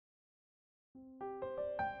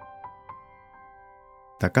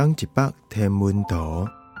逐天一百天文图，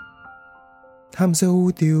探索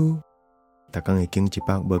宇宙。逐天会经一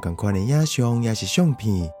百无同款的影像，也是相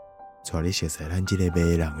片，带你熟悉咱这个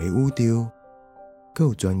迷人的宇宙。更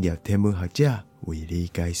有专业天文学者为你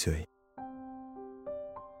解说。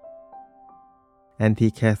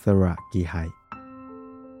Antikythera 机械，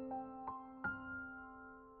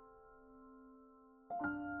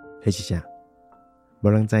迄是啥？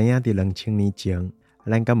无人知影伫2000年前，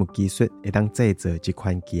咱敢有技术会当制造这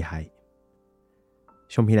款机械。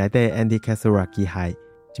相片内底 Antikythera 机械，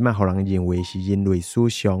即摆互人认为是人类史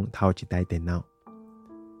上头一台电脑。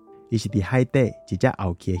伊是伫海底一只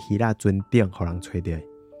后起的希腊船顶互人找到的，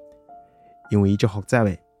因为伊足复杂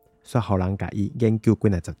的，煞互人甲伊研究几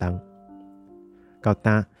若十冬。到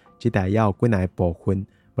今，这台也有几若个部分，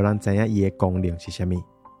无人知影伊的功能是啥物。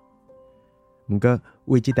毋过，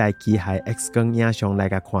为这台机械 X 光影像来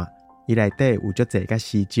甲看，伊内底有足侪甲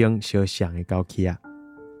时钟相像的高器啊。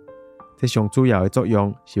这上主要的作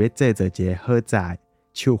用是要制造一个好早的、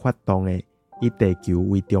手发动的以地球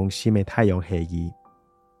为中心的太阳系仪。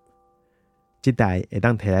这台会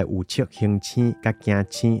当摕来预测行星甲行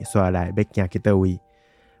星刷来要行去倒位，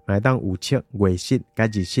嘛会当预测月食甲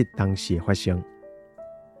日食当时的发生。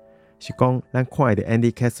是讲，咱看会到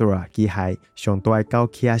Antikythera 机械上大的高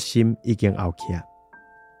器心已经后起啊，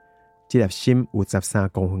这粒心有13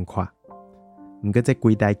公分宽，毋过这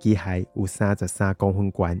规台机械有33公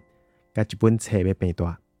分悬，甲一本册要变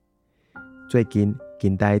大。最近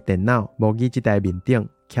近代电脑模拟这台面顶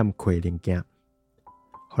欠缺零件，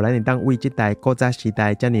互咱会当为这台古早时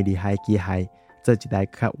代遮尔厉害的机械做一台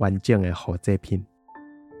较完整的复制品。